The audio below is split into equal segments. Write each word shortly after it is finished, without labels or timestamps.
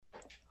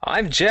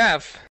I'm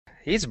Jeff.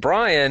 He's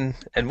Brian,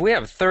 and we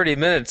have 30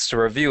 minutes to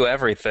review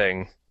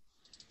everything.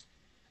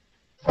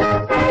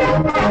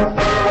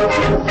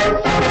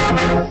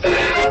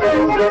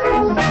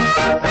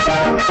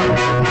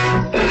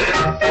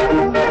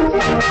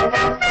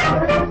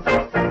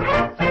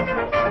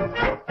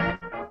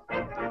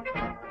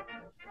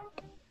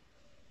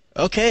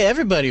 Okay,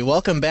 everybody,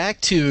 welcome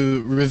back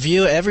to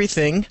Review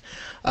Everything.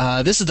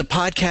 This is the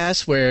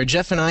podcast where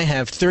Jeff and I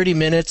have 30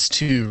 minutes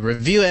to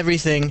review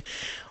everything.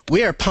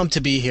 We are pumped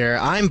to be here.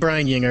 I'm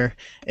Brian Yinger,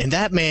 and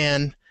that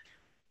man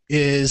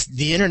is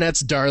the internet's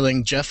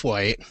darling, Jeff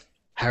White.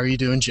 How are you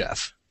doing,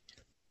 Jeff?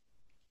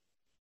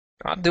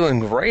 I'm doing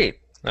great.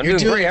 I'm You're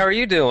doing great. doing- How are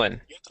you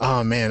doing?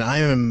 Oh man,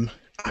 I'm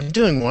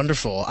doing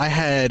wonderful. I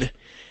had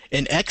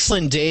an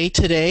excellent day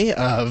today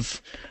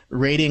of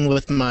raiding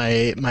with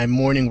my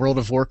morning World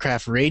of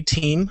Warcraft raid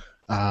team.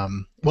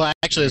 Well,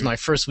 actually, it was my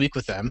first week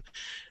with them.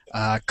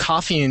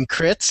 Coffee and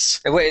crits.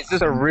 Hey, wait, is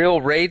this a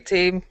real raid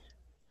team?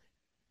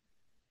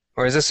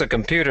 Or is this a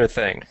computer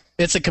thing?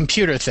 It's a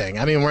computer thing.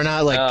 I mean, we're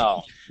not like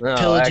Oh, no, that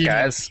pillaging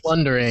and guy's...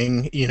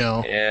 plundering, you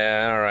know.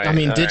 Yeah, all right. I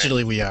mean, all right.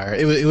 digitally we are.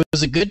 It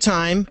was a good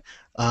time.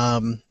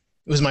 It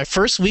was my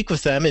first week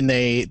with them, and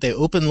they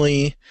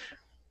openly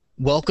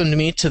welcomed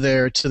me to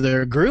their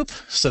group.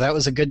 So that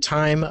was a good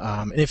time.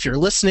 And if you're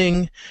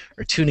listening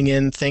or tuning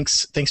in,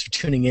 thanks for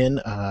tuning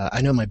in.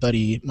 I know my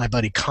buddy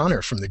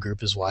Connor from the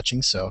group is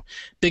watching. So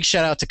big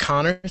shout out to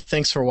Connor.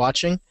 Thanks for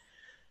watching.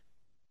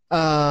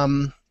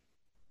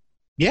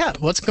 Yeah,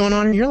 what's going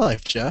on in your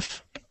life,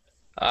 Jeff?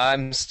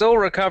 I'm still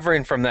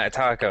recovering from that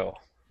taco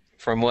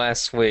from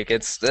last week.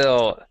 I'm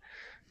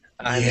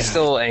Yeah.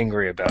 still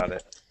angry about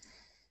it.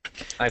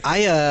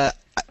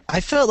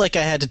 I felt like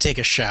I had to take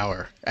a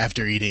shower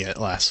after eating it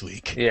last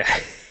week. Yeah.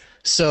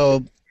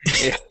 So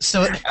Yeah.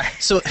 so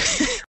so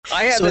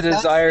I had So the that-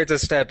 desire to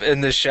step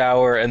in the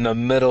shower in the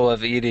middle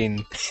of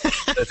eating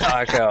the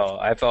taco.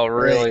 I felt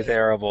really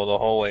terrible the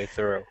whole way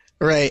through.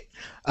 right.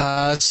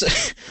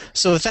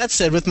 So with that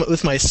said,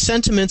 with my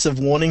sentiments of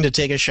wanting to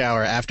take a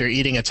shower after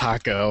eating a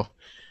taco,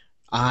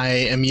 I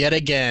am yet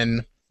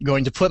again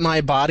going to put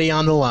my body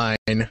on the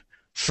line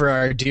for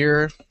our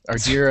dear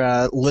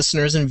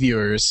listeners and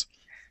viewers,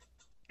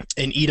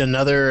 and eat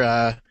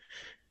another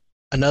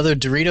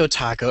Dorito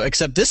taco.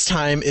 Except this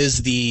time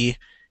is the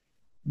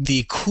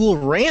Cool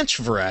Ranch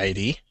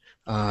variety.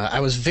 I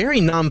was very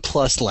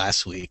nonplussed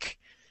last week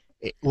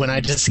when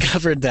I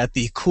discovered that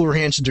the Cool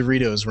Ranch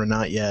Doritos were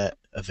not yet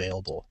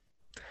available.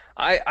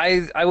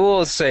 I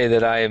will say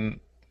that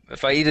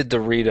if I eat a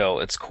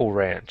Dorito, it's Cool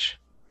Ranch.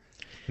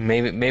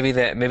 Maybe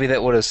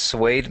that would have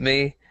swayed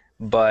me,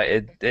 but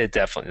it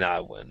definitely not. I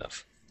wouldn't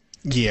have.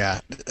 Yeah.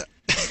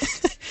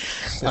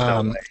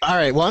 No way. All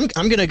right. Well,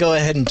 I'm going to go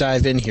ahead and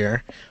dive in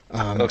here.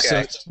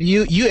 Okay. So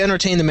you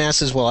entertain the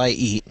masses while I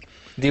eat,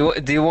 Do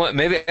you want?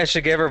 Maybe I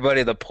should give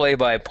everybody the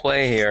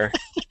play-by-play here.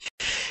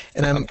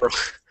 and I'm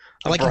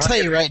I can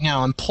tell you right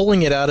now, I'm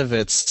pulling it out of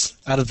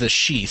the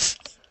sheath.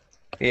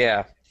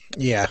 Yeah.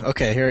 Yeah.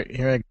 Okay.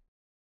 Here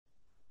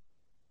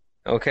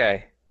I.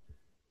 Okay.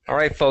 All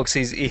right, folks.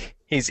 He's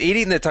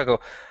eating the taco.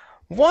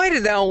 Why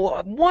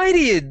do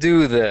you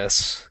do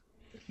this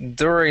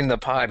during the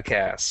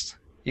podcast?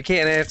 You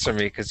can't answer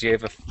me because you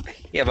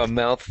have a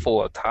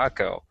mouthful of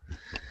taco.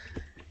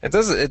 It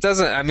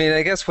doesn't. I mean,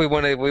 I guess we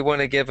want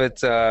to give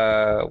it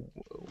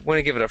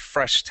a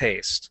fresh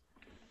taste.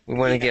 We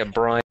want to get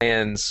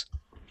Brian's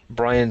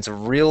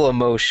real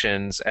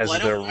emotions as Well,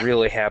 they're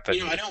really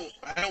happening. I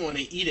don't want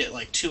to eat it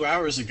like 2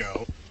 hours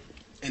ago,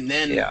 and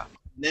then Yeah.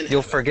 then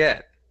You'll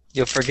forget.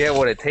 You'll forget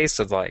what it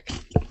tasted like.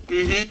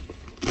 Mm-hmm.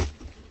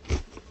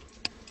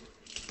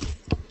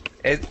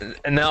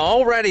 And now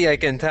already I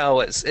can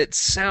tell it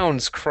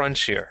sounds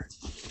crunchier.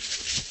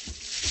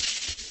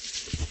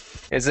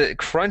 Is it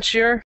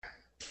crunchier?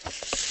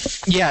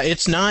 Yeah,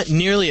 it's not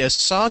nearly as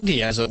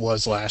soggy as it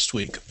was last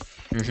week.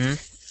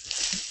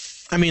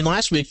 Mm-hmm. I mean,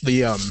 last week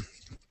the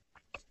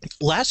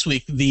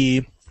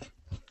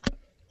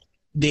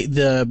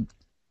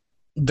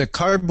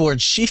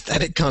cardboard sheath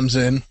that it comes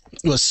in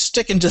was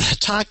sticking to the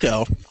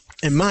taco,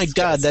 and my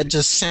God, that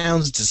just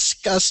sounds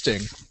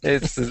disgusting.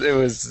 It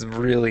was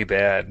really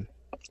bad.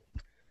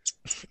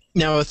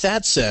 Now, with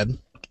that said,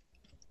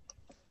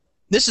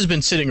 this has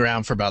been sitting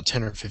around for about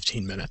 10 or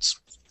 15 minutes,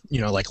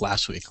 like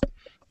last week.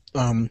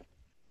 I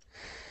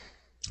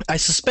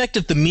suspect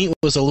if the meat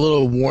was a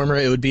little warmer,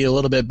 it would be a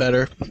little bit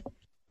better.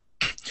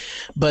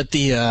 But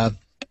it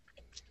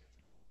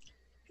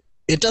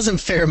doesn't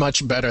fare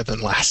much better than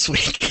last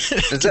week,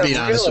 to be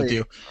honest with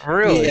you.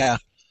 Really? Yeah.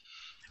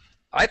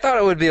 I thought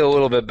it would be a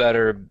little bit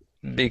better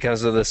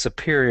because of the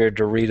superior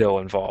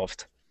Dorito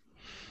involved.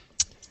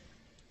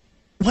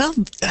 Well,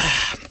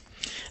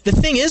 the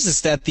thing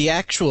is that the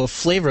actual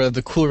flavor of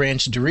the Cool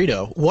Ranch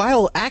Dorito,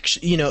 while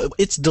actually,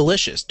 it's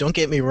delicious, don't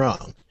get me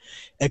wrong.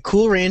 A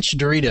Cool Ranch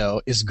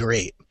Dorito is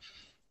great.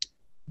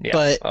 Yeah.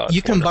 But It's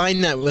you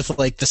combine that with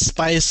like the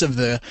spice of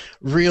the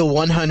real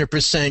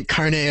 100%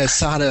 carne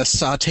asada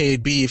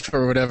sautéed beef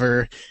or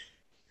whatever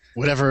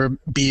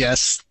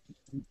BS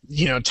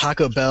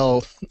Taco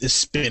Bell is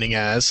spinning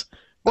as.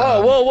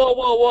 Whoa, whoa, whoa,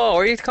 whoa, whoa!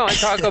 Are you calling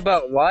Taco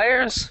Bell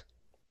liars?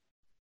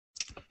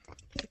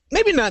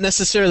 Maybe not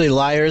necessarily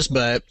liars,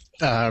 but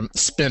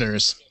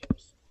spinners.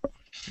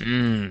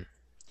 Mm.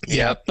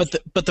 Yeah, Yep.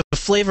 but the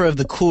flavor of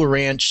the Cool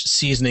Ranch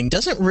seasoning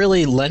doesn't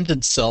really lend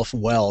itself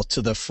well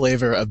to the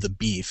flavor of the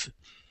beef.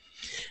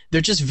 They're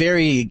just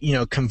very,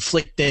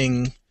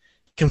 conflicting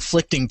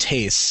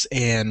tastes.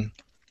 And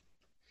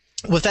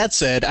with that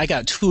said, I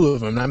got two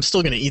of them, and I'm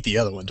still going to eat the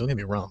other one. Don't get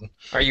me wrong.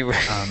 Are you?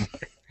 Um,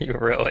 You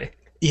really?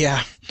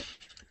 yeah,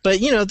 but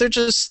they're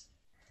just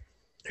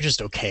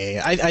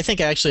okay. I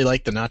think I actually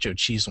like the nacho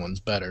cheese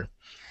ones better.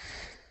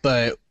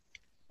 But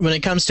when it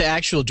comes to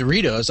actual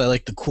Doritos, I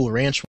like the Cool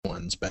Ranch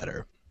ones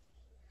better.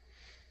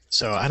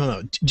 So I don't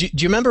know. Do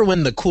you remember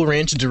when the Cool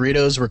Ranch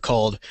Doritos were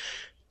called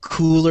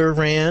Cooler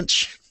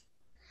Ranch?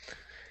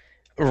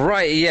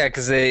 Right. Yeah,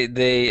 because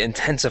they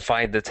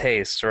intensified the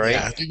taste,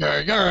 right?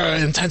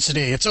 Yeah,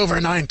 intensity. It's over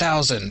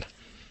 9,000.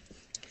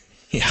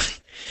 Yeah.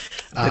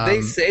 Did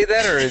they say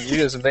that, or did you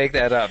just make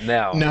that up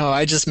now? No,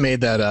 I just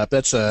made that up.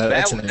 That's an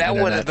That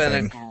would have been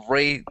internet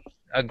thing.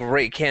 a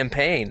great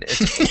campaign.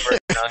 It's over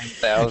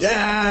 9,000.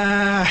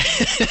 Yeah.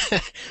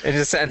 And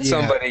just had Yeah.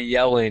 somebody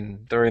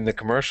yelling during the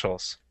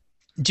commercials.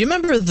 Do you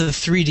remember the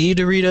 3D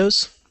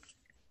Doritos?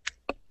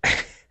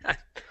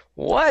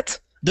 What?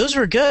 Those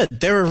were good.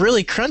 They were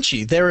really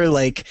crunchy. They were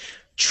like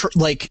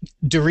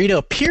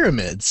Dorito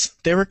pyramids.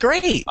 They were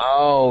great.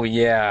 Oh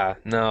yeah,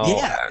 no.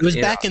 Yeah, it was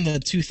you back in the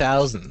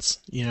 2000s,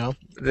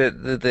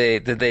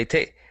 Did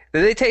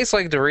they taste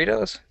like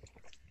Doritos?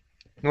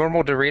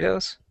 Normal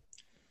Doritos?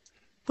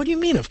 What do you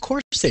mean? Of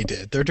course they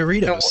did. They're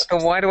Doritos.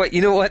 And why do I?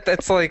 You know what?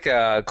 That's like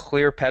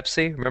clear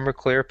Pepsi. Remember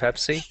clear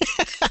Pepsi?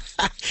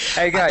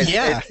 Hey guys,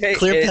 Yeah, it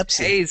clear Pepsi.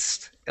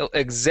 tastes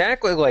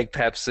exactly like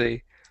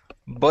Pepsi,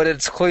 but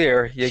it's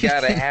clear. You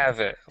gotta have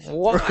it.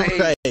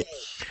 Why? Right.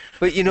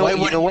 But you know Why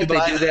wouldn't what? you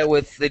buy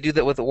They do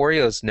that with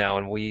Oreos now,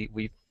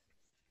 and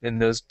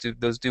and those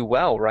do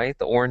well, right?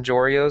 The orange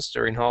Oreos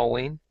during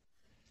Halloween.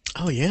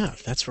 Oh yeah,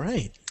 that's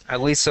right.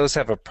 At least those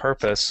have a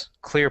purpose.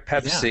 Clear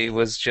Pepsi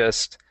was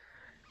just,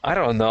 I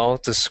don't know,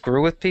 to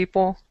screw with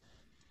people.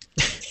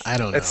 I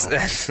don't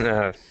That's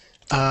know.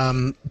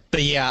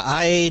 But yeah,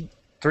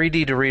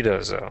 3D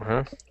Doritos though,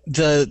 huh?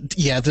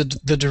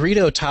 the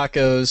Dorito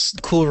tacos,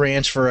 Cool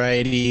Ranch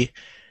variety.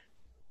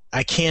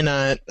 I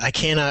cannot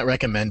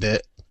recommend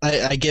it.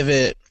 I give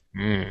it.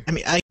 Mm. I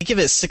mean, I give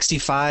it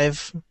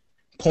 65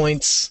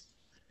 points.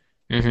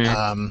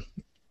 Mm-hmm.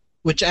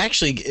 Which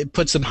actually it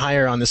puts them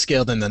higher on the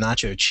scale than the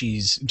nacho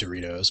cheese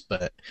Doritos,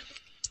 but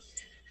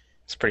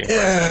It's pretty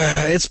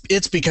impressive.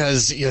 it's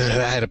because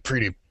I had a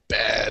pretty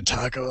bad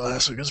taco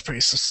last week. It was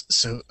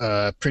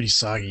pretty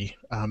soggy.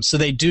 So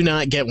they do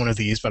not get one of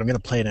these, but I'm gonna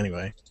play it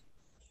anyway.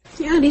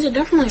 Yeah, these are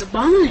definitely a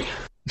bomb.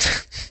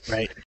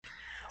 Right?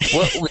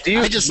 What do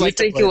you I just do you like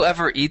to think play you'll that.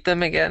 ever eat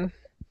them again?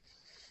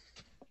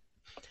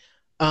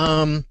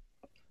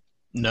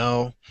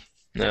 No.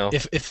 No.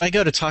 If I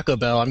go to Taco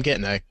Bell, I'm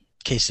getting a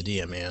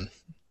quesadilla, man.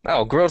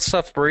 Oh, grilled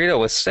stuffed burrito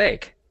with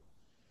steak.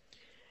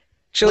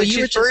 Chili Well, you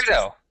were cheese just-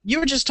 burrito. You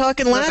were just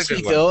talking That's a last good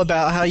week one. though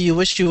about how you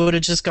wish you would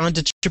have just gone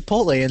to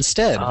Chipotle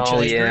instead. which I Oh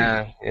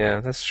agree. yeah,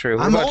 that's true.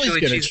 What I'm about always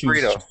chili gonna cheese choose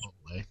burrito?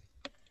 Chipotle.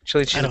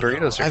 Chili I cheese don't know.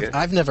 burritos are good.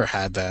 I've never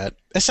had that.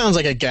 That sounds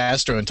like a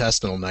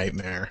gastrointestinal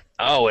nightmare.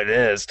 Oh, it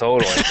is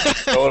totally,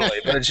 totally.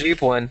 But a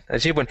cheap one, a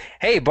cheap one.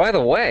 Hey, by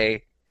the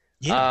way,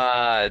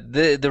 Yeah.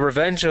 the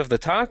Revenge of the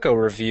Taco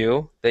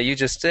review that you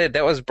just did,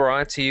 that was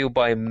brought to you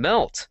by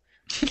Melt.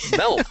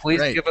 Melt, please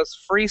Right. give us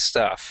free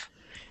stuff.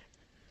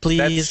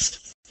 Please.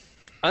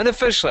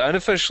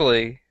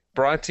 Unofficially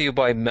brought to you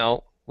by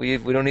Melt. We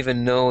don't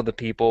even know the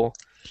people.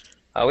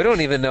 We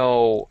don't even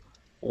know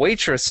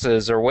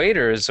waitresses or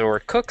waiters or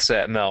cooks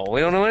at Melt. We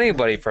don't know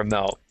anybody from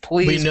Melt.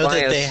 Please We know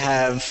buy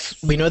that us.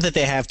 we know that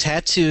they have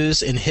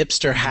tattoos and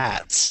hipster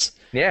hats.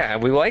 Yeah,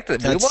 we like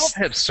that. We That's- love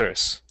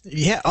hipsters.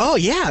 Yeah. Oh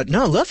yeah.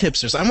 No, I love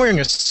hipsters. I'm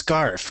wearing a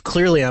scarf.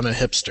 Clearly, I'm a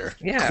hipster.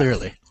 Yeah.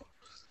 Clearly.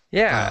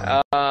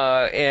 Yeah,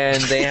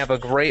 and they have a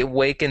great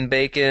wake and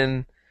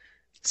bacon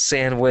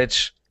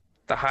sandwich,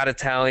 the hot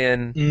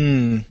Italian,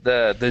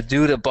 the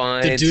dude The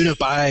abides. dude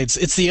abides.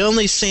 It's the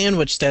only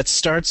sandwich that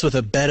starts with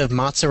a bed of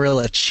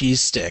mozzarella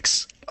cheese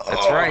sticks.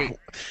 That's right.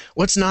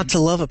 What's not to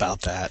love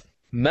about that?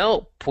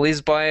 Melt,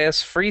 please buy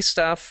us free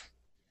stuff.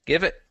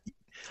 Give it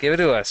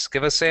to us.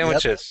 Give us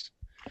sandwiches.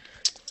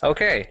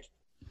 Okay.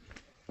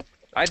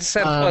 I just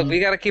said plug. We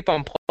got to keep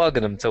on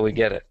plugging them until we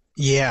get it.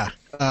 Yeah.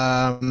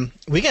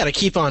 We got to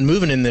keep on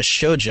moving in this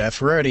show,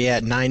 Jeff. We're already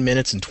at 9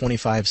 minutes and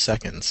 25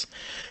 seconds.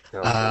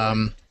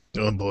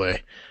 Oh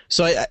boy.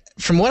 So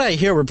from what I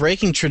hear, we're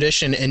breaking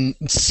tradition and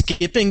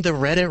skipping the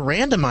Reddit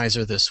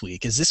randomizer this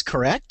week. Is this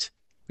correct?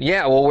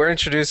 Yeah, well, we're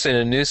introducing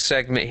a new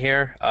segment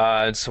here.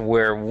 It's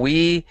where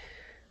we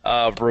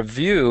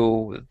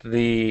review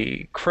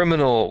the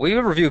criminal. We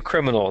review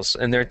criminals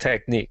and their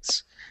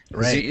techniques.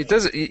 Right. It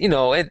does.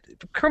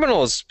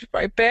 Criminals,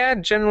 right,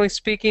 bad. Generally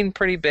speaking,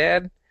 pretty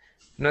bad.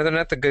 No, they're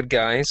not the good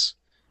guys.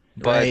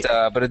 Right.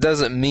 But it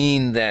doesn't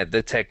mean that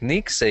the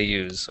techniques they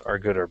use are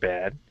good or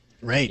bad.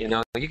 Right. You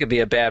know, you could be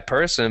a bad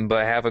person,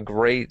 but have a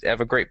great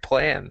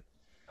plan,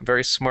 a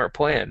very smart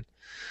plan.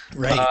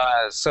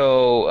 Right.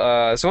 So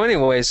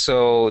anyway,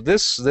 so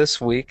this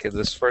week,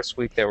 this first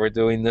week that we're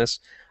doing this,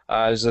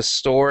 there's a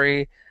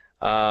story,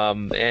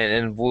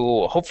 and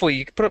we'll hopefully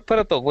you can put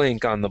up the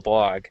link on the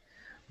blog.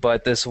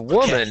 But this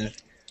woman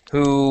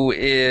who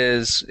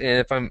is,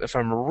 if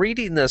I'm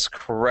reading this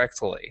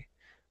correctly,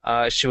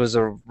 she was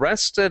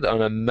arrested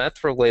on a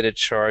meth-related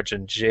charge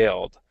and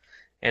jailed,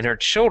 and her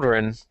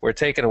children were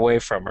taken away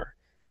from her,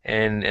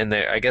 and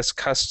I guess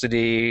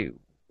custody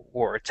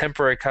or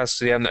temporary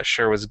custody, I'm not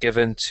sure, was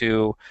given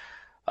to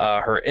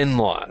her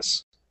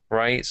in-laws,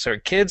 right? So her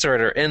kids are at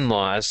her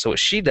in-laws. So what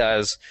she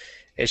does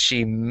is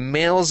she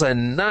mails a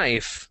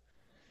knife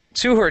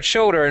to her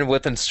children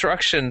with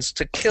instructions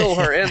to kill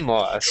her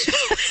in-laws.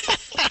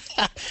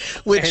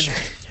 Which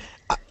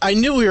I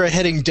knew we were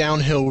heading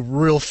downhill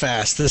real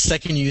fast the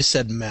second you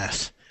said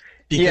meth.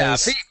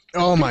 Because,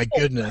 oh my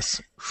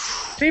goodness.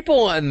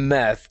 People on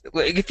meth,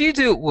 like if you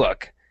do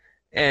look,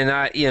 and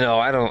I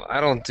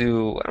don't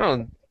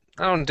smoke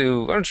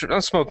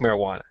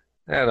marijuana.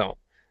 I don't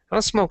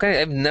smoke.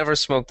 I've never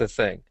smoked a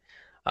thing.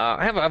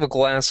 I have a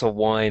glass of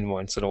wine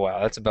once in a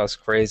while. That's about as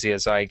crazy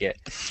as I get.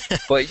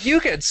 But you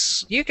could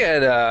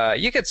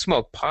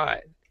smoke pot,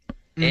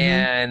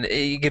 and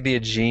you could be a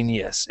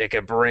genius. It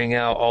could bring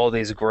out all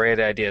these great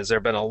ideas. There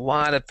have been a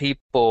lot of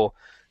people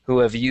who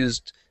have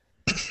used,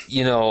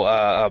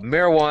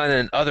 marijuana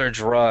and other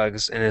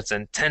drugs, and it's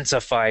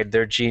intensified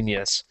their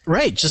genius.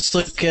 Right. Just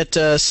look at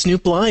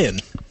Snoop Lion.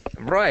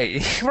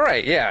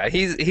 Right, yeah.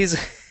 He's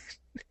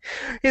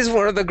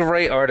one of the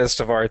great artists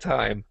of our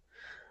time.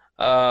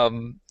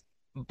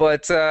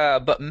 But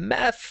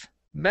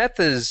meth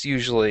is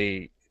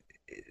usually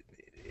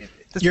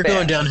You're bad.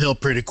 going downhill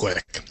pretty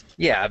quick.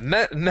 Yeah,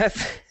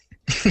 meth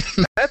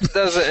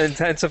doesn't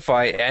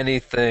intensify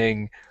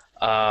anything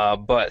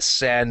but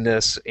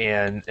sadness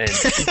and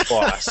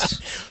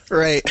loss.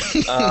 Right.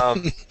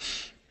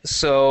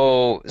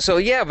 So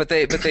yeah, but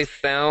they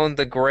found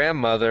the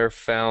grandmother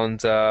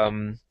found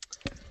the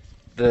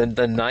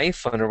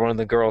knife under one of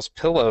the girls'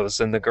 pillows,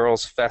 and the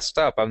girls fessed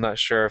up. I'm not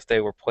sure if they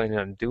were planning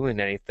on doing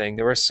anything.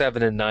 They were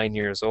 7 and 9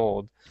 years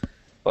old.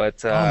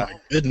 But oh my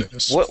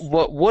goodness.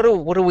 what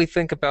do we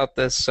think about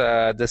this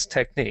this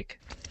technique?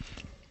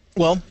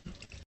 Well,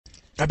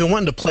 I've been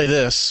wanting to play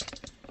this,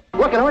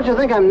 Look, I don't want you to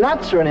think I'm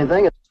nuts or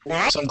anything.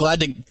 so I'm glad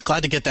to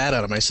get that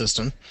out of my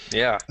system.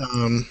 Yeah,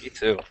 me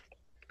too.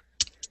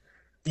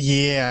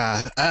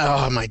 Yeah.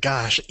 Oh my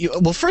gosh.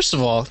 Well, first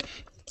of all,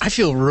 I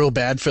feel real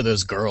bad for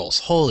those girls.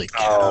 Holy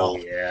cow. Oh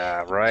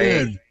yeah,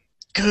 right.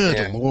 Good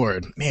Yeah.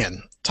 Lord,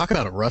 man. Talk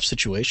about a rough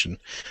situation.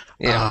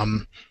 Yeah.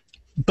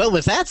 But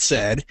with that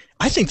said,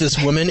 I think this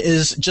woman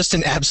is just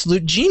an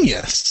absolute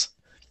genius.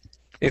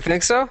 You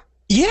think so?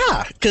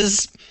 Yeah,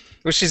 because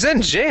Well, she's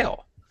in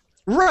jail.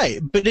 right.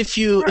 But if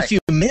you Right.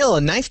 mail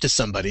a knife to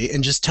somebody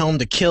and just tell them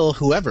to kill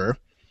whoever,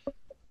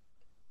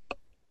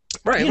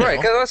 Right, You right.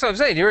 know. 'Cause that's what I'm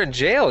saying. You're in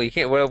jail. You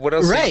can't. What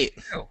else? right?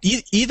 Can you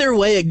do? Either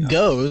way it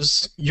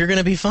goes, you're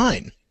gonna be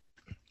fine.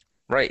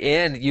 Right,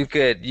 and you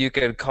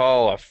could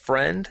call a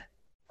friend,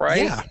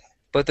 right? Yeah.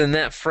 But then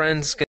that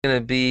friend's gonna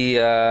be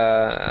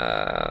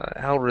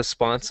held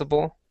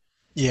responsible,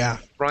 Yeah.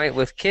 right?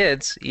 With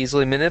kids,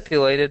 easily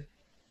manipulated.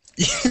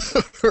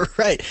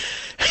 Right.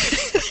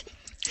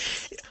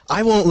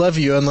 I won't love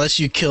you unless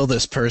you kill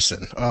this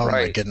person. Oh my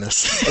Right.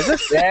 goodness. Is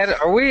this bad?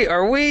 Are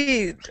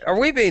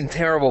we being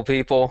terrible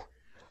people?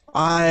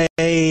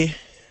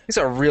 These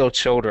are real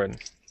children.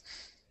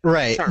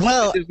 Right. These aren't-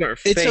 Well, these aren't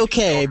it's fake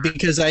okay children.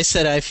 because I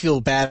said I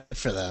feel bad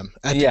for them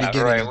at the Yeah,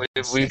 beginning. right. of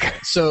this We thing.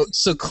 So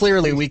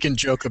clearly we can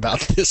joke about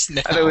this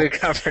now. I think we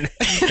covered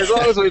it. As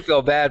long as we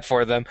feel bad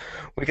for them,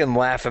 we can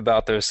laugh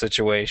about their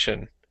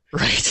situation.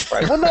 Right.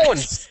 Right. Well,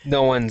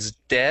 no one's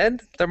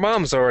dead. Their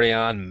mom's already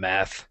on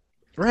meth.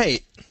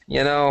 Right.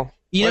 You know.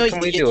 You What know, can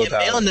we you do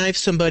about mail it? knife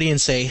somebody and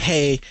say,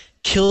 "Hey,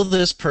 kill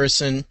this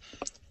person."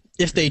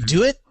 If they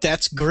do it,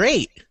 that's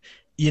great.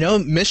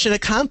 Mission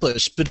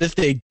accomplished. But if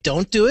they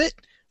don't do it,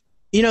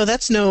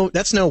 that's no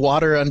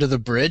water under the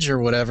bridge or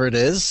whatever it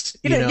is.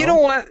 You know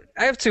what?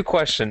 I have two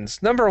questions.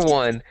 Number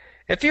one,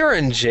 if you're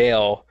in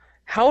jail,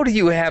 how do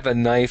you have a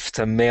knife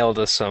to mail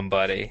to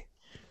somebody?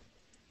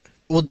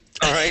 Well,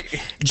 All right.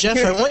 Jeff,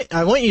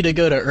 I want you to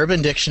go to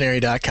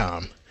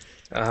UrbanDictionary.com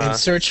Uh-huh. and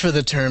search for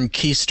the term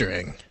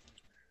keystring.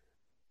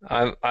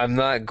 I'm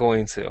not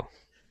going to.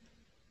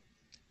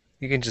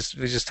 You can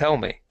just tell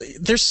me.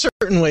 There's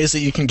certain ways that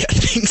you can get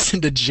things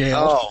into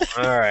jail. Oh,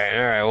 all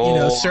right.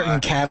 Well, Certain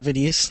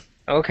cavities.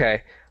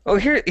 okay. Oh,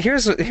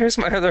 here's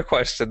my other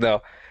question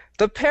though.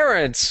 The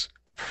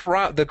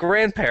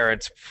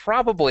grandparents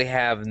probably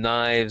have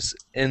knives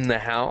in the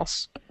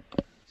house.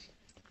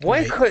 Why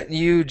Right. couldn't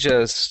you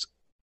just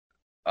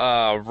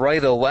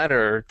write a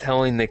letter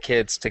telling the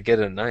kids to get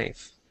a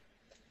knife?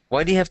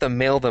 Why do you have to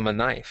mail them a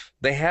knife?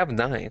 They have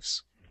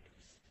knives.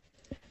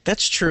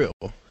 That's true,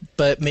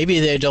 but maybe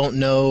they don't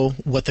know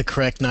what the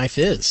correct knife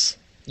is.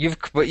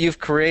 You've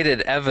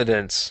created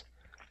evidence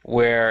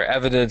where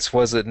evidence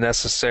wasn't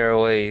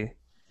necessarily,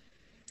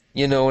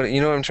 you know what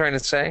I'm trying to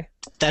say?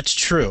 That's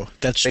true.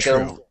 That's They true.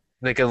 can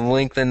they can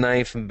link the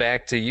knife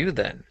back to you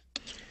then.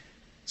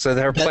 So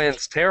her That-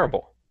 plan's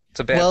terrible. It's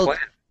a bad well,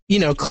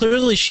 plan.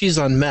 clearly she's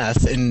on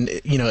meth and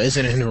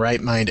isn't in her right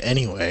mind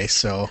anyway.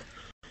 So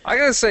I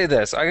gotta say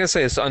this.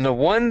 On the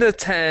 1 to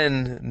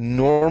 10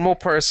 normal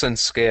person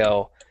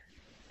scale,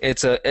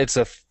 it's a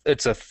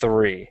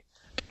 3.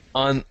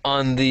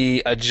 On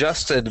the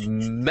adjusted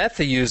meth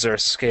user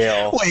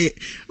scale, wait,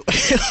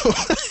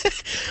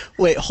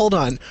 wait, hold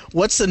on.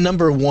 What's the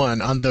number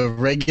 1 on the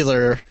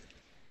regular?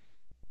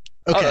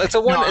 Okay, it's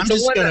a 1. no, I'm It's a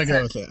just 1 gonna to go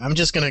 10. with it. I'm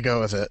just gonna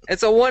go with it.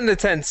 It's a 1 to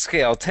 10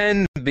 scale.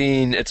 10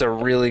 being it's a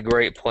really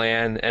great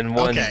plan, and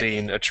 1 Okay.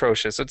 being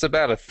atrocious. It's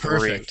about a 3.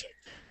 Perfect.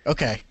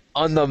 Okay.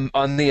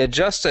 On the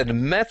adjusted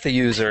meth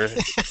user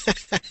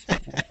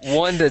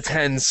 1 to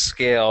 10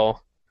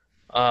 scale,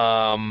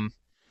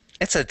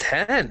 it's a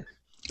 10.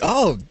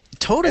 Oh,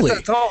 totally.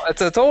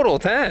 It's a total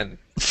 10.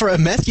 For a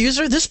meth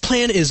user, this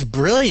plan is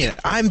brilliant.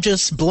 I'm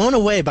just blown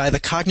away by the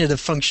cognitive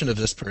function of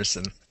this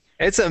person.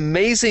 It's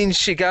amazing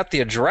she got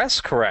the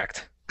address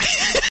correct.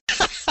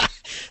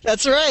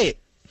 That's right.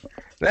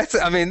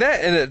 That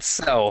in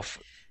itself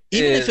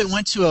Even is, if it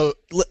went to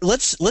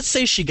let's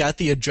say she got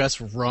the address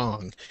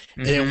wrong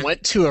and Mm-hmm. it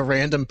went to a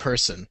random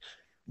person.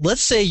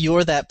 Let's say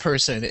you're that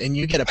person and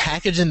you get a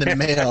package in the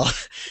mail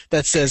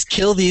that says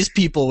kill these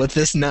people with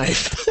this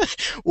knife.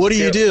 What do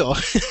you do?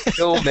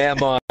 kill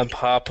Mama and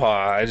Papa.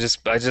 I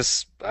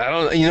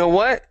don't. You know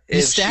what?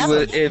 You stab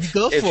him. You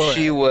go for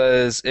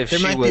it. If There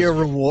she might was, be a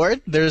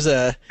reward. There's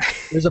a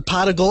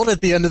pot of gold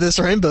at the end of this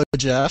rainbow,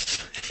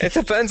 Jeff. it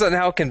depends on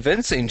how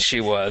convincing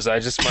she was. I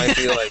just might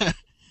be like,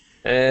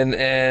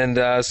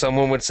 and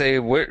someone would say,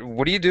 "What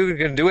are you going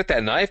to do with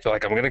that knife?"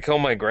 Like, I'm going to kill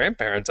my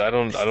grandparents. I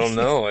don't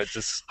know.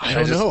 I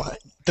don't know.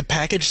 The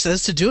package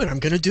says to do it. I'm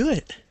going to do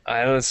it.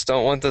 I just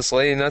don't want this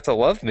lady not to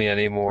love me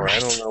anymore. I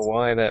don't know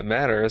why that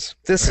matters.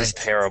 This is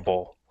Right.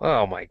 terrible.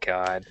 Oh my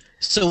god.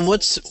 So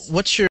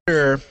what's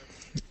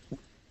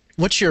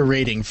your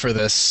rating for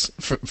this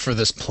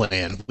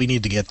plan? We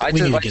need to get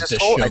this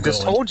show I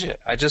just going. told you.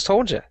 I just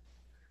told you.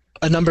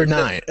 A number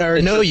 9. Or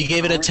it's no, a you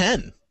gave it a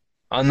 10.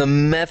 On the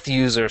meth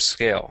user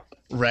scale,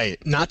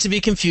 Right. Not to be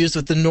confused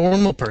with the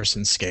normal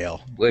person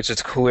scale. which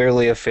is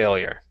clearly a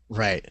failure.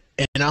 Right.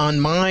 And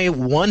on my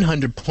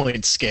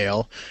 100-point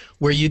scale,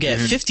 where you get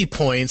 50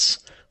 points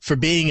for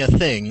being a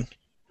thing,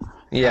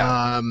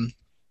 Yeah.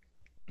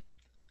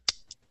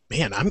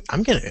 man,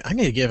 I'm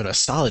gonna give it a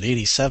solid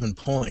 87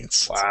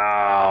 points.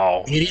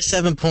 Wow.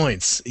 87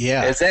 points.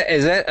 Yeah. Is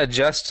that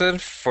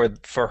adjusted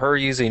for her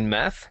using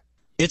meth?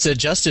 It's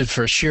adjusted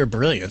for sheer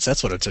brilliance.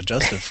 That's what it's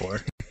adjusted for.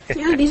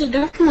 Yeah, these are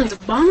definitely a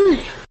bomb.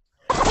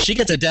 She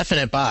gets a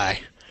definite buy.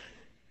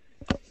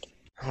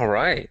 All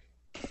right.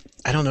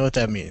 I don't know what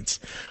that means.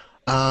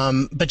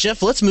 But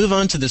Jeff, let's move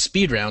on to the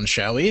speed round,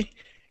 shall we?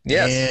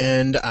 Yes.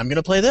 And I'm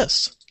gonna play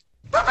this.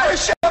 Prepare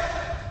ship!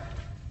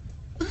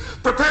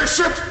 Prepare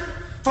ship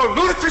for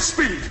ludicrous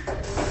speed!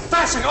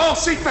 Fasten all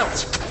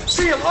seatbelts!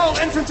 Seal all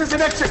entrances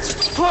and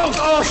exits! Close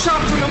all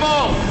shops in the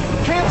mall!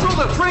 Cancel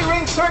the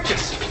three-ring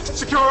circus!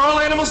 Secure all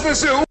animals in the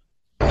zoo!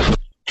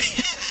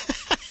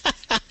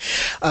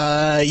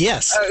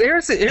 Yes.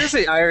 Here's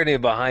the irony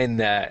behind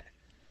that.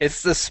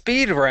 It's the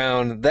speed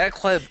round. That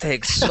clip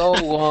takes so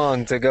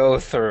long to go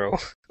through.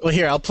 Well,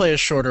 here, I'll play a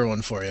shorter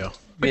one for you.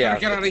 We Yeah.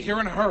 gotta get out of here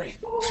in a hurry.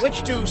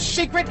 Switch to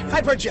secret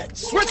hyperjets.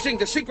 Switching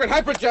to secret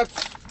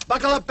hyperjets!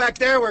 Buckle up back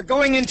there. We're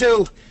going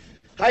into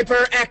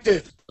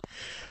hyperactive.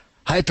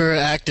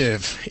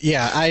 Hyperactive.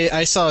 Yeah,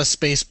 I saw a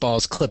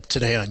Spaceballs clip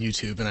today on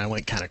YouTube, and I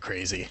went kind of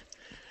crazy.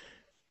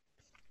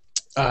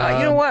 You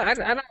know what? I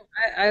don't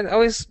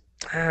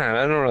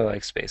really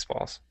like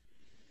Spaceballs.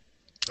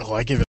 Oh,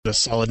 I give it a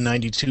solid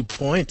 92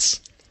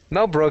 points.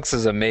 Mel Brooks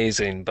is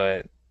amazing,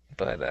 but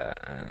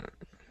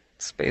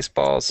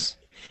Spaceballs.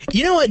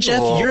 You know what, Jeff?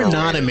 Oh, You're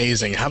not overrated.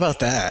 amazing. How about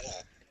that?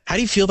 How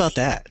do you feel about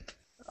that?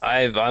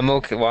 I'm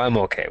okay. Well, I'm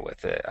okay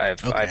with it.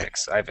 I've Okay.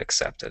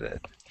 accepted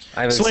it.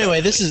 So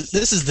anyway, this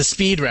is the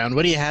speed round.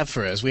 What do you have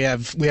for us? We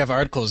have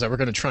articles that we're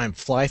going to try and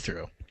fly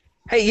through.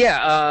 Hey,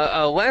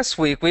 yeah. Last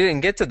week we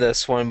didn't get to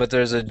this one, but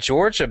there's a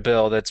Georgia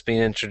bill that's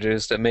being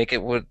introduced that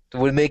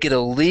would make it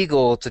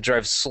illegal to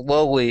drive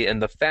slowly in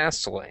the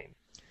fast lane.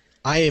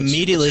 I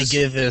immediately which is-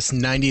 give this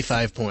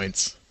 95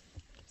 points.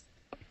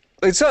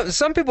 Like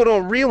some people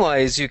don't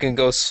realize you can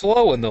go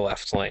slow in the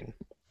left lane.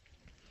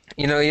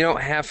 You know, you don't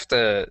have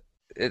to.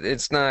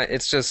 It's not.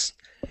 It's just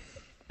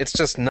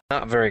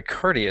not very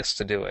courteous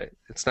to do it.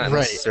 It's not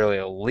Right. necessarily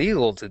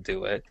illegal to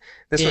do it.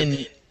 This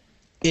one,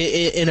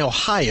 In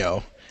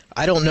Ohio,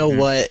 I don't know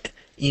what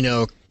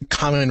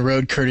common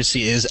road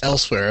courtesy is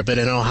elsewhere, but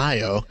in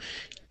Ohio,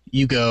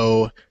 you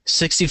go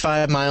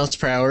 65 miles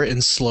per hour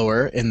and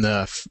slower in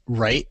the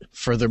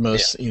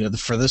furthermost, the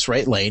furthest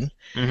right lane.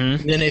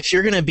 Mhm. Then if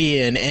you're going to be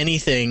in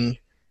anything,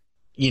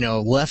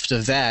 left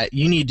of that,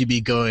 you need to be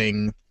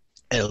going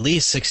at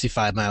least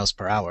 65 miles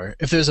per hour.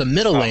 If there's a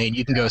middle lane,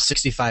 you can go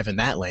 65 in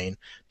that lane.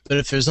 But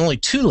if there's only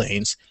 2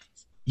 lanes,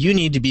 you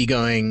need to be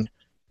going,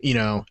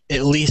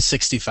 at least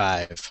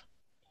 65.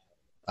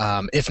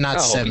 If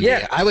not 70.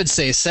 Yeah. I would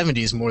say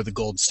 70 is more the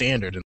gold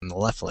standard in the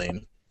left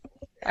lane.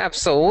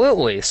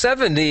 Absolutely.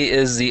 70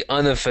 is the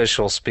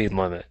unofficial speed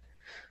limit.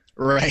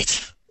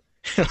 Right.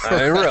 I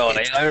mean,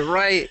 really,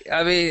 right?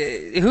 I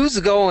mean,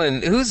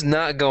 who's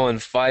not going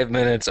 5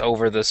 minutes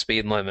over the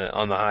speed limit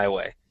on the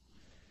highway?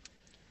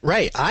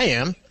 Right, I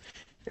am.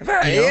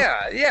 Right,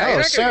 yeah. Oh, you're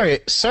not gonna-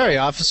 sorry,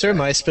 officer.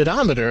 My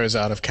speedometer is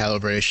out of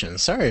calibration.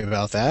 Sorry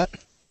about that.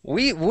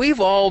 We've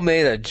all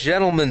made a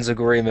gentleman's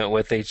agreement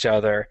with each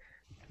other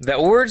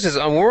that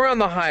we're on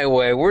the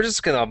highway. We're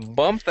just gonna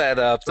bump that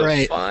up to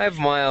Right. 5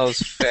 miles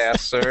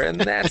faster, and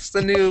that's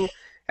the new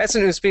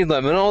speed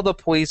limit. And all the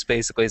police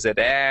basically said,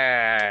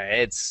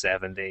 it's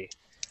 70.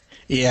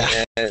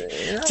 Yeah,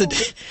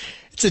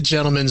 it's a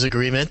gentleman's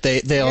agreement.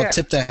 They all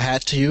tip their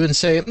hat to you and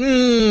say,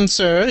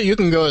 "Sir, you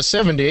can go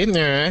 70."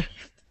 Nah.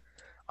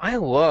 I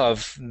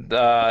love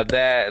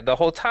the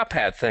whole top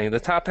hat thing, the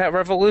top hat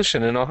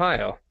revolution in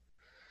Ohio.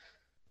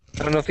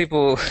 I don't know if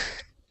people who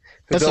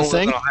That's don't a live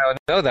thing? in Ohio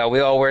know that. We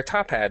all wear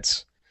top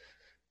hats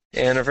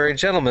and are very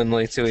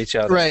gentlemanly to each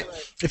other. Right.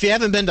 If you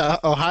haven't been to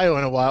Ohio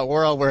in a while,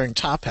 we're all wearing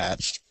top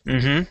hats.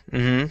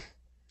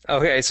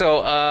 Okay,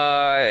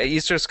 so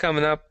Easter's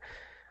coming up.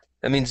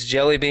 That means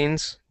jelly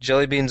beans.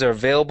 Jelly beans are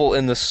available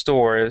in the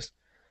stores.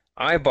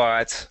 I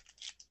bought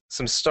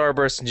some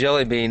Starburst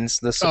jelly beans,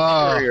 the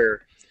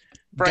superior.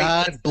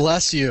 God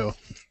bless you.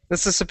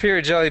 This is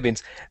superior jelly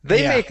beans.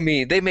 They Yeah.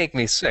 make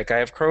me sick. I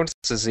have Crohn's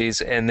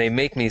disease, and they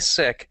make me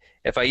sick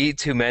if I eat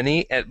too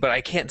many. But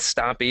I can't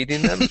stop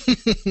eating them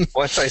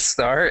once I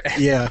start.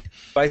 Yeah.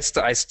 But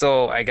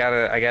I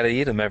gotta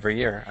eat them every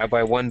year. I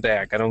buy 1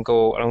 bag. I don't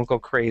go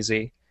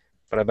crazy,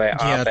 but I buy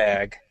a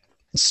bag.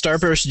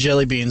 Starburst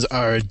jelly beans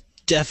are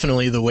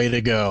definitely the way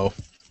to go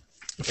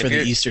for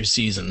the Easter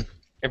season.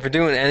 If you're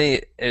doing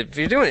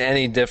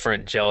any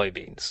different jelly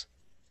beans,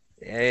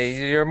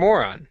 you're a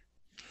moron.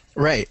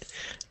 Right.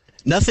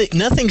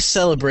 Nothing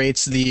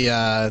celebrates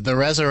the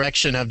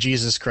resurrection of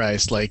Jesus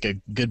Christ like a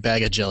good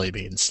bag of jelly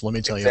beans. Let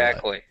me tell you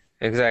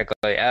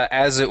Exactly.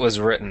 As it was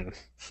written.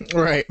 that.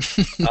 Right.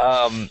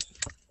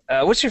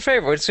 What's your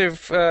favorite? What's your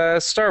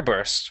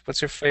Starburst?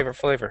 What's your favorite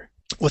flavor?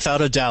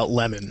 Without a doubt,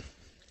 lemon.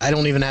 I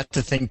don't even have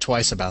to think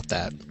twice about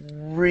that.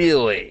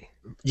 Really?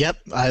 Yep,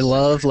 I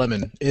love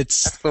lemon.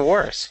 That's the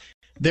worst.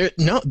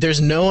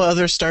 There's no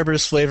other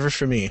Starburst flavor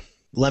for me.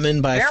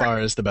 Lemon by far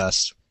is the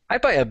best.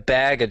 I'd buy a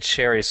bag of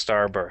cherry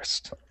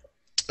Starburst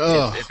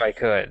if I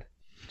could.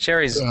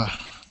 Cherry's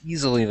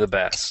easily the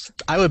best.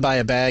 I would buy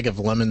a bag of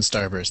lemon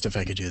Starburst if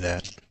I could do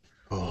that.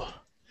 Oh,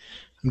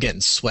 I'm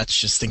getting sweats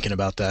just thinking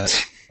about that.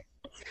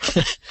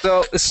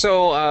 So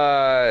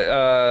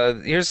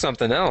here's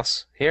something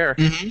else. Here,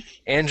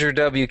 Andrew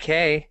WK.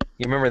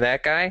 You remember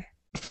that guy?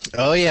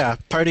 Oh yeah,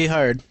 party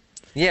hard.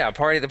 Yeah,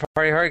 the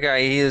party hard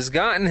guy. He has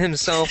gotten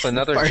himself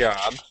another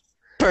job.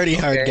 Party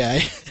hard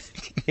guy.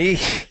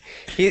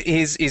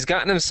 He's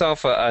gotten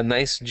himself a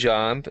nice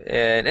job,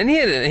 and he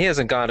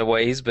hasn't gone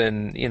away. He's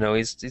been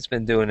he's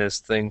been doing his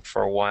thing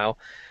for a while,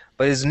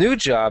 but his new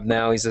job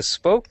now, he's a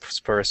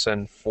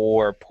spokesperson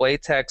for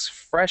Playtex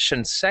Fresh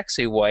and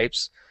Sexy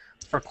wipes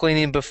for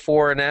cleaning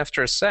before and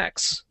after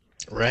sex.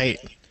 Right.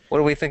 What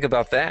do we think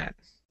about that?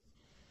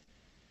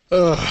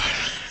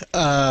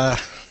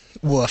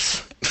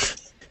 Woof.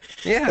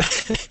 Yeah.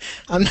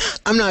 I'm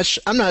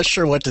not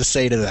sure what to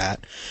say to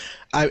that.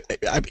 I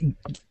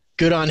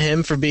good on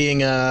him for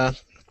being a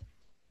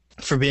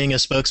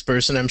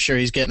spokesperson. I'm sure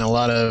he's getting a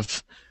lot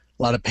of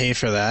pay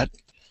for that.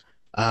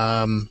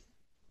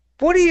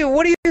 What do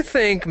you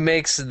think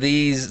makes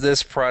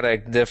this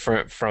product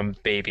different from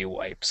baby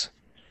wipes?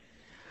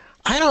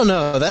 I don't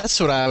know. That's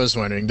what I was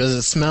wondering. Does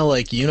it smell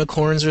like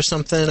unicorns or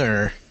something?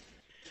 Or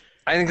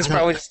I think it's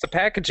probably just the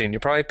packaging. You're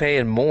probably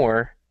paying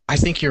more. I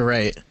think you're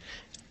right.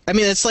 I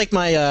mean, it's like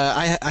my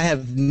I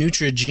have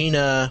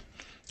Neutrogena.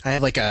 I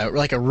have like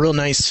a real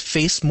nice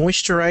face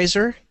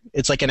moisturizer.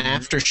 It's like an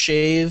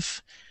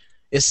aftershave.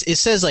 It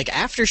says like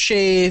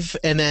aftershave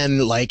and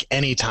then like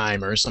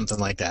anytime or something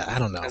like that. I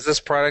don't know. Is this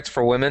product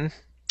for women?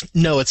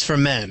 No, it's for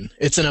men.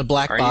 It's in a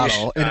black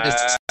bottle, and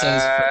it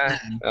says for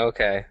men.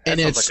 Okay. That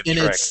And sounds like a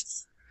trick.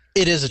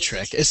 it is a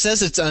trick. It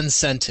says it's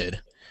unscented,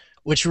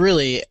 which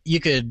really you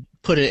could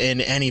put it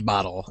in any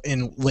bottle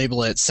and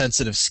label it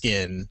sensitive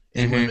skin,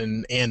 and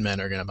women and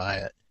men are gonna buy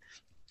it.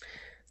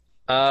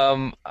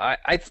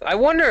 I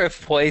wonder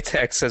if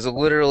Playtex has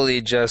literally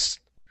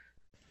just,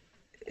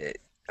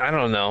 I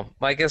don't know.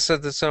 I guess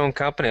it's its own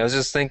company. I was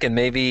just thinking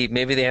maybe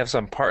they have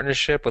some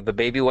partnership with the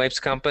baby wipes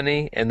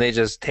company, and they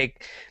just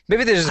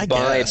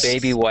buy guess.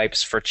 baby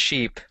wipes for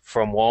cheap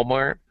from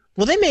Walmart.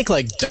 Well, they make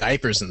like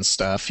diapers and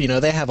stuff.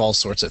 They have all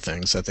sorts of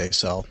things that they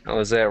sell. Oh,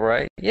 is that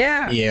right?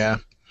 Yeah. Yeah.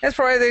 That's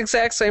probably the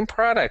exact same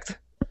product.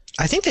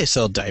 I think they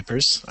sell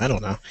diapers. I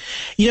don't know.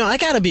 I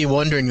gotta be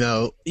wondering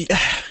though,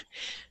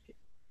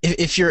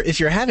 if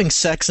you're having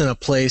sex in a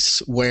place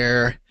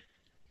where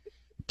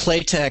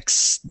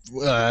Playtex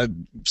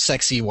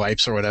sexy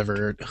wipes or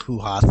whatever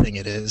hoo-ha thing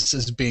it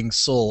is being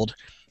sold,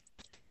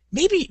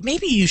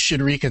 maybe you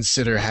should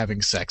reconsider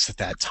having sex at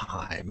that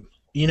time.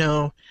 You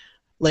know,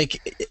 like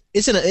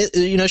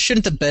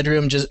shouldn't the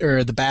bedroom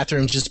or the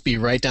bathroom just be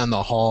right down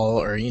the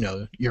hall, or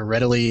you're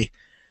readily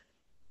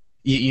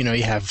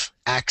you have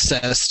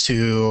access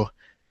to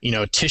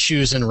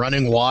tissues and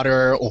running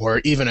water,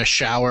 or even a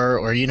shower,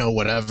 or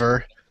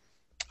whatever.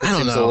 I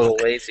don't know. Seems a little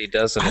lazy,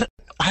 doesn't it?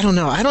 I don't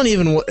know. I don't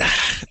even want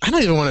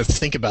to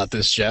think about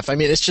this, Jeff. I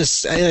mean, it's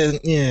just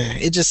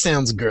it just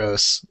sounds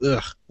gross.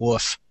 Ugh,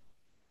 woof.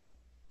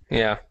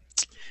 Yeah.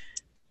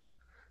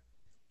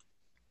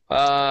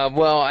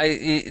 Well,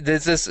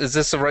 is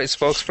this the right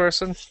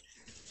spokesperson?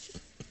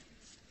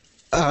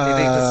 You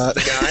think this is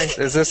the guy?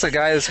 Is this the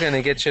guy that's going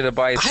to get you to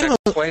buy sex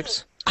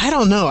wipes? I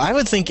don't know. I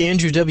would think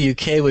Andrew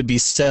WK would be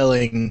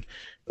selling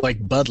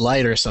like Bud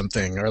Light or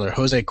something, or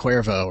Jose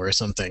Cuervo or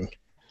something.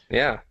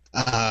 Yeah.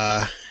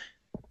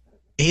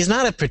 He's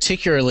not a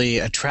particularly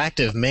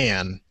attractive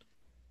man.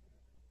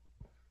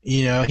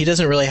 He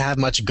doesn't really have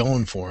much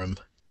going for him.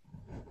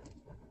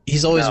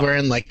 He's always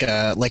wearing like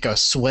a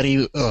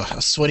sweaty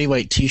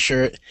white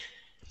T-shirt.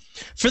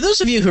 For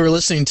those of you who are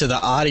listening to the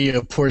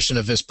audio portion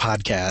of this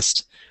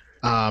podcast,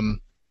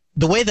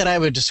 the way that I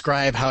would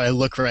describe how I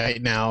look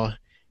right now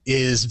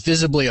is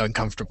visibly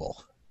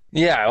uncomfortable.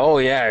 Yeah. Oh,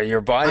 yeah.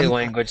 Your body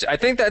language. I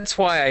think that's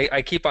why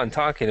I keep on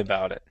talking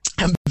about it.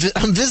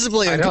 I'm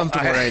visibly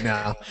uncomfortable right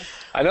now.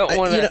 I don't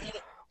want to.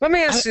 Let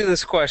me ask you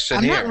this question.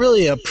 I'm not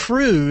really a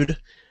prude,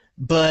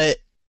 but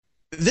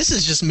this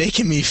is just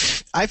making me.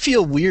 I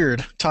feel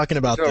weird talking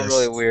about this.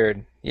 Really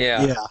weird.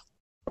 Yeah.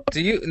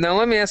 Yeah. Now?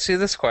 Let me ask you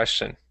this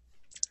question.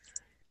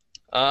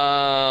 Go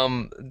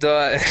on.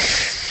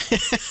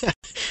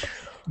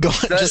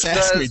 Just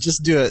ask me.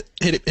 Just do it.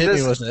 Hit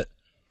me with it.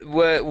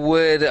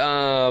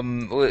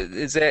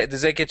 Does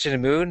that get you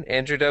in the mood,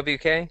 Andrew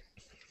WK?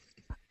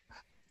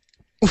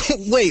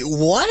 Wait,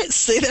 what?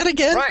 Say that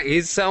again? Right,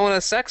 he's selling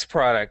a sex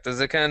product. Does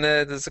it kind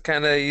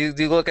of you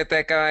look at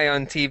that guy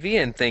on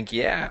TV and think,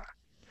 yeah,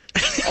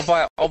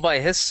 I'll buy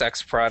his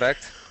sex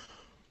product.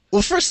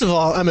 Well, first of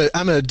all,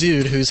 I'm a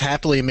dude who's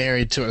happily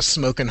married to a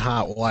smoking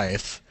hot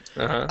wife.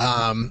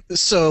 Uh-huh.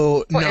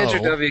 So no.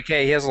 Andrew WK,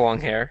 he has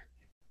long hair.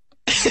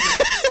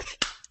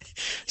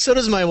 So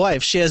does my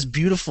wife. She has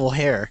beautiful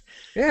hair.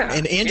 Yeah.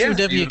 And Andrew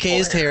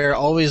WK's hair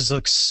always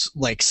looks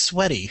like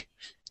sweaty.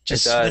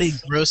 Just sweaty,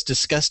 gross,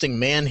 disgusting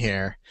man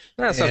hair.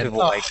 Some people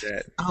like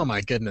that. Oh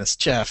my goodness,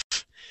 Jeff.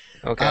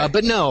 Okay.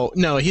 But no,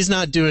 he's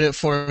not doing it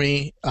for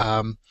me.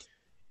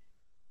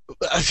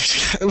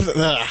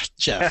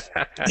 Jeff.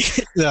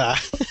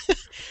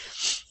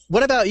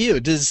 What about you? Yeah.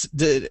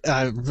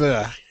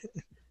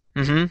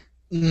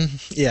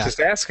 Just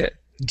ask it.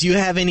 Do you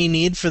have any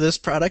need for this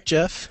product,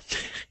 Jeff?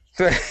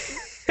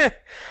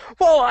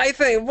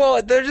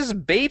 Well, they're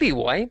just baby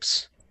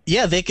wipes.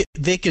 Yeah, they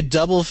could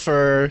double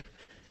for.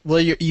 Well,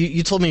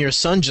 you told me your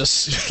son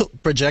just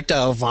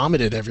projectile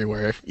vomited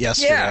everywhere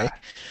yesterday.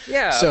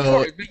 Yeah.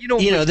 So you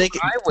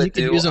could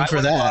use them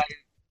for that.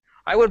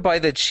 I would buy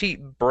the cheap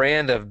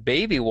brand of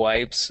baby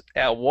wipes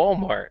at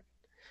Walmart.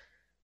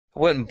 I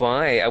wouldn't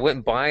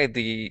buy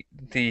the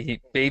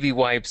baby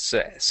wipes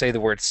that say the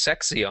word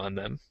sexy on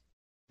them.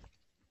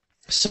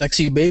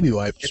 Sexy baby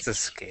wipes. It's a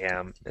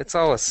scam. It's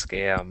all a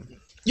scam.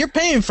 You're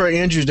paying for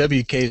Andrew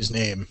WK's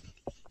name.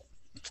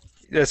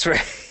 That's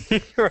right.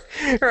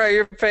 Right.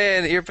 You're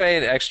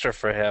paying extra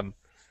for him.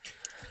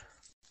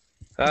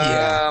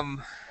 Yeah.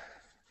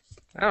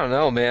 I don't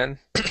know, man.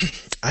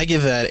 I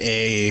give that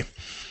a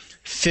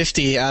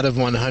 50 out of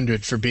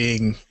 100 for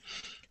being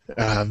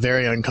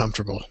very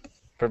uncomfortable.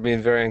 For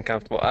being very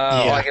uncomfortable.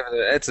 Oh, yeah. I give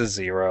it's a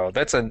 0.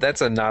 That's a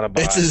not a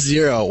buy. It's a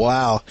 0.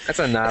 Wow. That's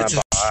a not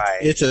a buy.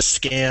 It's a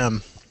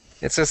scam.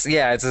 It's a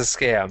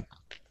scam.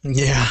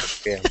 Yeah.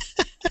 Scam.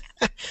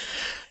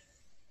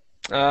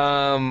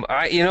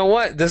 You know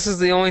what? This is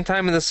the only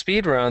time in the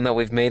speed round that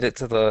we've made it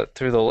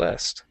through the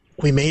list.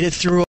 We made it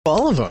through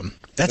all of them.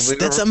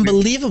 That's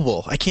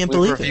unbelievable. I can't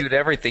believe it. We reviewed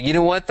everything. You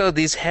know what though?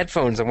 These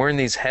headphones. I'm wearing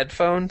these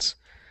headphones.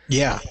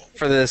 Yeah.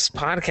 For this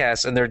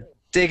podcast, and they're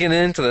digging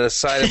into the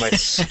side of my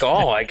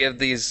skull. I give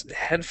these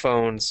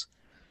headphones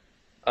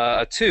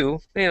a 2,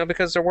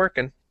 because they're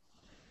working.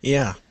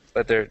 Yeah.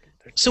 But they're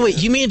so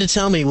wait, you mean to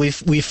tell me we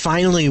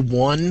finally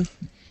won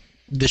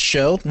the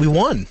show? We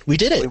won. We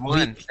did it. We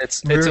won.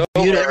 We reviewed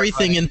over,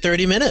 everything in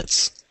 30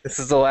 minutes. This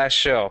is the last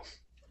show.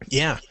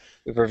 Yeah.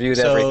 We've reviewed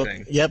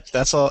everything. Yep,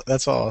 that's all.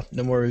 That's all.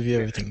 No more review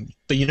everything.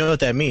 But you know what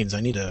that means? I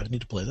need to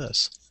play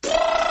this.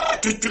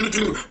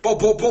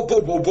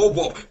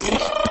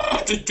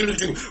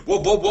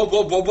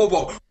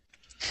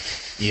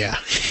 Yeah.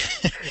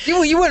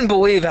 You wouldn't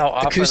believe how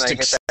often I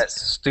get that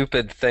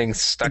stupid thing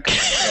stuck in my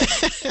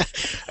head.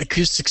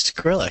 Acoustic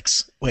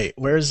Skrillex. Wait,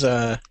 where's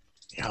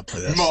Yeah, I'll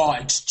play this. My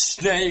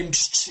name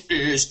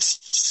is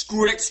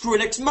Skrillex. My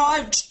name is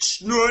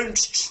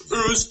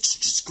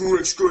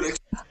Skrillex.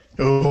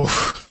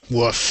 Oh,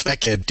 woof!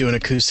 That kid doing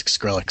acoustic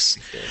Skrillex.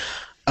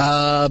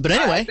 But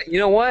anyway, you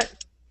know what?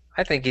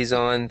 I think he's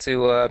on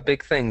to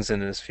big things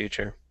in his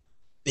future.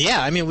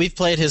 Yeah, I mean we've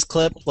played his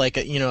clip like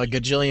a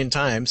gajillion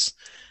times.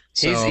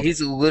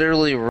 He's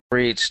literally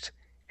reached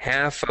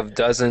half of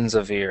dozens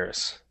of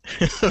ears.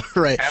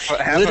 Right.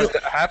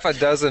 Half a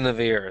dozen of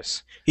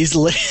ears. He's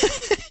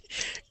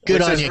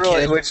good on you,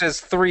 kid. Which is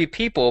 3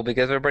 people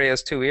because everybody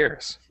has 2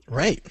 ears.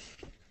 Right.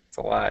 It's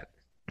a lot.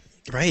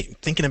 Right.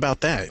 Thinking about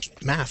that.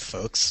 Math,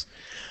 folks.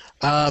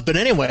 But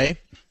anyway,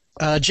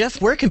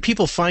 Jeff, where can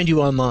people find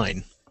you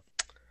online?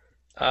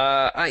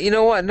 You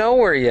know what?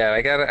 Nowhere yet.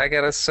 I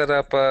gotta set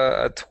up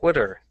a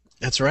Twitter.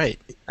 That's right.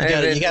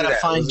 You gotta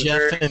find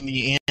Jeff in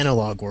the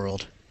analog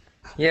world.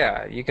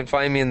 Yeah, you can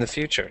find me in the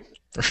future.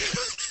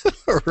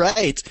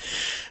 Right.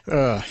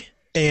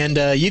 And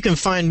you can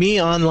find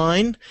me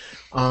online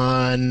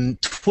on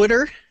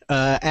Twitter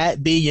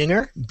at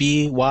Byinger,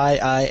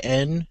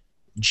 Byinger.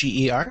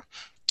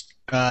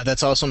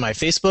 That's also my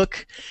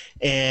Facebook.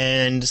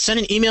 And send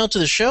an email to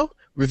the show,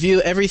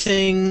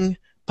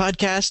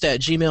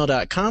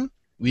 revieweverythingpodcast@gmail.com.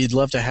 We'd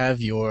love to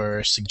have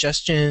your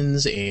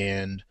suggestions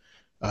and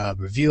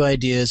review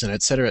ideas and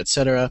et cetera, et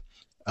cetera.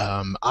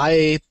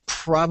 I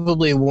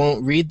probably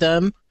won't read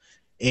them,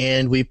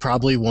 and we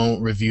probably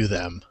won't review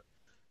them.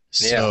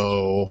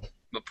 So,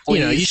 but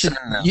please,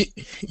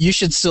 you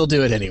should still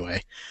do it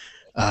anyway.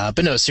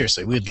 But no,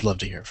 seriously, we'd love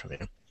to hear from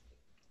you.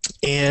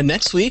 And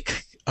next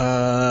week,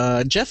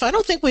 Jeff, I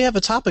don't think we have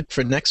a topic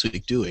for next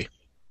week, do we?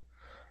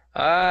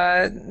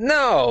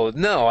 No.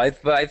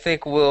 I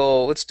think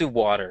let's do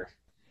water.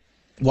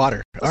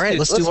 Water. All right,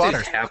 let's do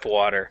water. Tap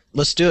water.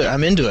 Let's do it.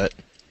 I'm into it.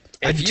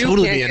 If you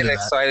totally can't be into get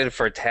that. excited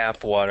for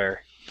tap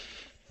water,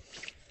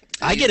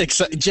 I get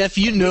excited. Jeff,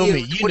 you know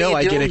me. You know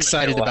I get doing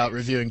excited with your about life?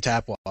 reviewing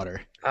tap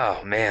water.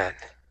 oh man.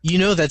 You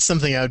know that's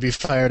something I would be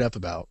fired up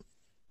about.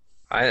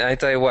 I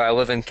tell you what, I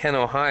live in Kent,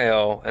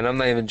 Ohio, and I'm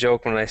not even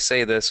joking when I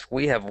say this.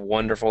 We have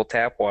wonderful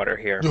tap water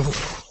here.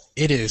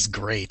 It is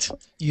great.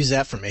 Use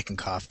that for making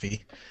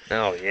coffee.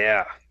 Oh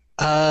yeah.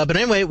 But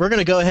anyway, we're going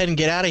to go ahead and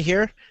get out of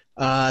here.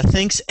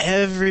 Thanks,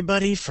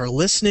 everybody, for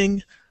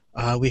listening.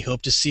 We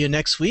hope to see you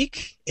next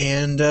week.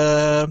 And,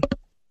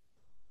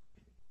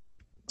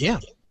 yeah,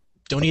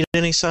 don't eat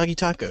any soggy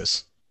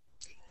tacos.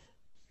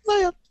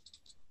 Bye.